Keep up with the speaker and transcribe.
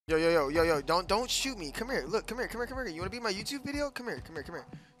Yo, don't shoot me. Come here. Look, come here. You wanna be in my YouTube video? Come here.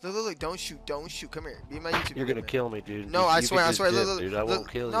 Look, don't shoot. Come here. Be in my YouTube video. You're gonna kill me, dude. No, I swear. Look, dude, I won't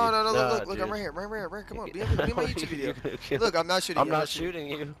kill you. No, look, I'm right here. Come on, be in my YouTube video. Look, I'm not shooting you. I'm not shooting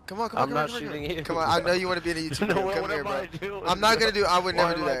you. Come on. I'm not shooting you. Come on, I know you wanna be in a YouTube video. No, Come here, bro. I'm not gonna do. I would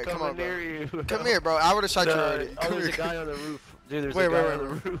never do that. Come on, bro. Come here, bro. I would've shot you already. There's a guy on the roof. Dude, there's wait. on the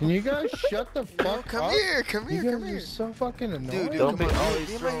roof. Can you guys shut the fuck up? Come here. You guys are so fucking annoying. Dude, Don't be come on. always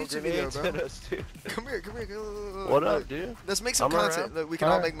Be in my throwing YouTube video, grenades bro. at us, dude. Come here. What up, dude? Let's make some I'm content. around. Look, we can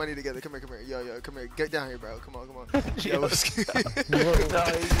all make money together. Come here. Yo, come here. Get down here, bro. Come on. Yo,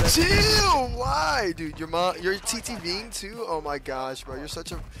 chill. Why, dude? You're TTVing too? Oh my gosh, bro. You're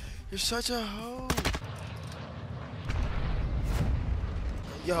such a hoe.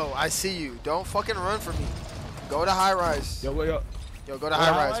 Yo, I see you. Don't fucking run from me. Go to high rise. Yo, go to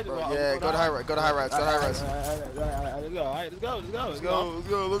high rise, bro. Yeah, go to high rise. Let's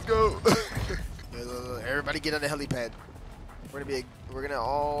go. Look, everybody get on the helipad. We're gonna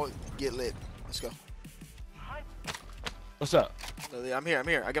all get lit. Let's go. What's up? I'm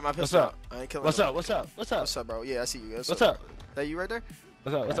here. I got my pistol. What's up? I ain't killing What's him. up? What's up, bro? Yeah, I see you. What's up? That you right there?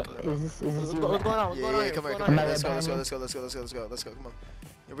 What's up? What's going on? Yeah, come here. Let's go. Come on.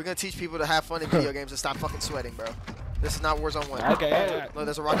 Yeah, we're gonna teach people to have fun in video games and stop fucking sweating, bro. This is not Warzone 1. Okay. Look,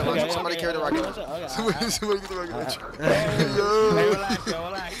 there's a rocket launcher. Somebody carry the rocket launcher. Somebody get the rocket launcher.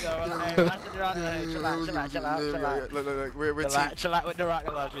 Relax. Chill out with the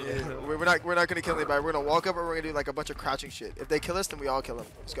rocket launcher. We're not gonna kill anybody. We're gonna walk up and we're gonna do like a bunch of crouching shit. If they kill us, then we all kill them.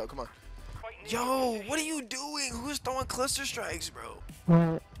 Let's go. Come on. Yo, what are you doing? Who's throwing cluster strikes, bro?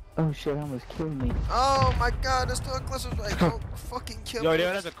 What? Oh shit, almost killed me. Oh my god, that's still a cluster strike. Don't fucking kill me. Yo,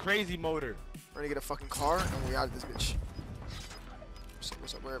 that's a crazy motor. We're gonna get a fucking car and we out of this bitch.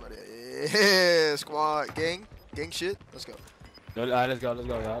 What's up, where everybody at? Yeah, squad, gang shit. Let's go. Let's go.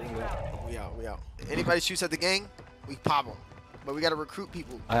 We out. Anybody shoots at the gang, we pop them. But we gotta recruit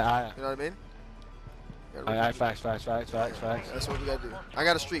people. You know what I mean? Facts. That's what we gotta do. I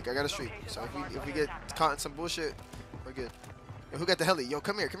got a streak. So if we get caught in some bullshit, we're good. Yo, who got the heli? Yo,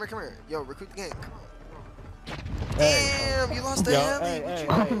 come here. Yo, recruit the gang. Come on. Damn, you lost the heli.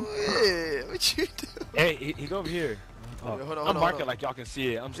 What you do? Hey, he go over here. Oh, hold on, I'm marking like y'all can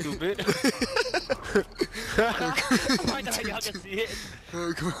see it. I'm stupid. I'm marking like y'all can see it.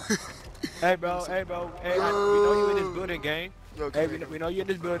 Hey, bro. Hey, we know you in this building, gang. Yo, hey, we know you in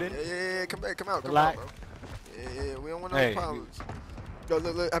this building. Yeah, come out, bro. Yeah, we don't want no problems. Yo,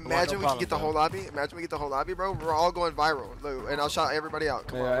 look, imagine we can get the whole lobby. Bro. We're all going viral. Look, and I'll shout everybody out.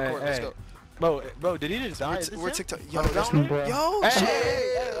 Come on, record. Let's go. Bro, did he just die? We're TikTok. Yo, chill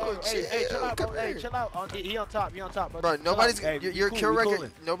out. He on top, bro. Bro, nobody's your kill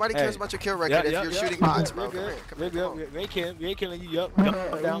record. Nobody cares about your kill record if you're shooting bots, bro. We're good. We ain't killing you. Yup.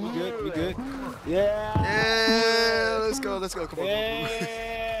 Down. We good. Yeah. Let's go. Come on.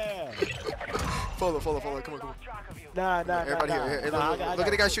 Yeah. Follow. Come on. Nah. Everybody here. Hey, look at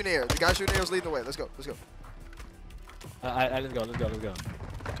the guy shooting air. The guy shooting air is leading the way. Let's go. Let's go. Come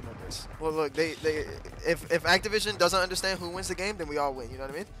on, guys. Well, look, if Activision doesn't understand who wins the game, then we all win. You know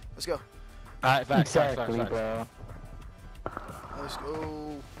what I mean? Let's go. Alright, facts. Bro. Let's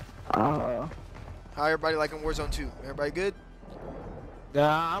go. How everybody liking Warzone 2? Everybody good?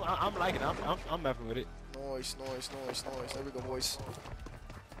 Nah, I'm liking it. I'm messing with it. Noise. There we go, boys.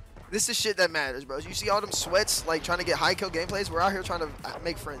 This is shit that matters, bro. You see all them sweats, like trying to get high kill gameplays? We're out here trying to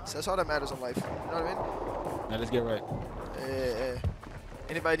make friends. That's all that matters in life. You know what I mean? Now let's get right. Yeah.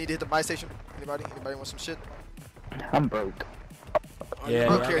 Anybody need to hit the buy station? Anybody want some shit? I'm broke. Yeah.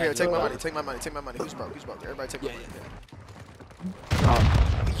 Broke? Here, take my money. Who's broke? Everybody take my money.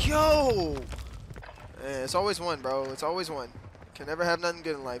 Yo! Yeah, it's always one, bro. It's always one. Can never have nothing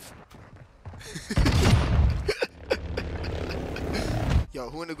good in life. Yo,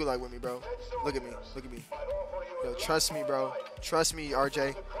 who in the gulag with me, bro? Look at me. Yo, trust me, bro. Trust me,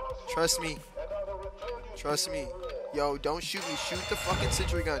 RJ. Trust me. Yo, don't shoot me. Shoot the fucking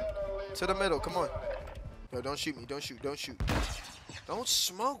sentry gun. To the middle. Come on. Yo, don't shoot me. Don't shoot. Don't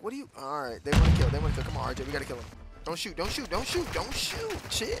smoke. What are you? Alright, they want to kill. Come on, RJ. We got to kill him. Don't shoot.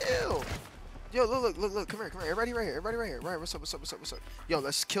 Chill. Yo, look. Come here. Everybody right here. Right, what's up? Yo,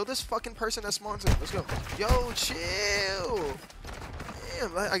 let's kill this fucking person that spawns in. Let's go. Yo, chill.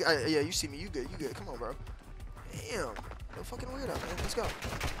 Damn. Yeah, you see me. You good. Come on, bro. Damn. No fucking weirdo, man. Let's go.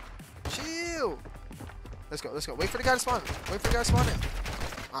 Chill. Let's go. Wait for the guy to spawn. In.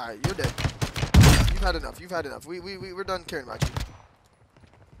 Alright, you're dead. You've had enough. We're done caring about you.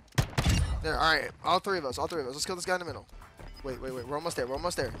 There, alright. All three of us. Let's kill this guy in the middle. Wait. We're almost there.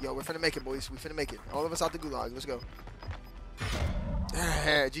 Yo, we're finna make it, boys. We finna make it. All of us out the gulag. Let's go.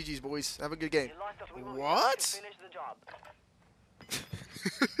 GG's, boys. Have a good game. What?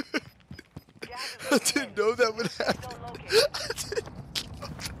 I didn't know that would happen.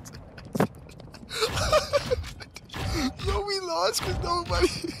 Yo, we lost because nobody.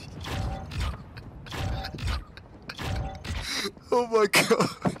 Oh my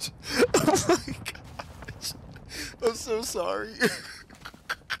gosh. Oh my gosh. I'm so sorry.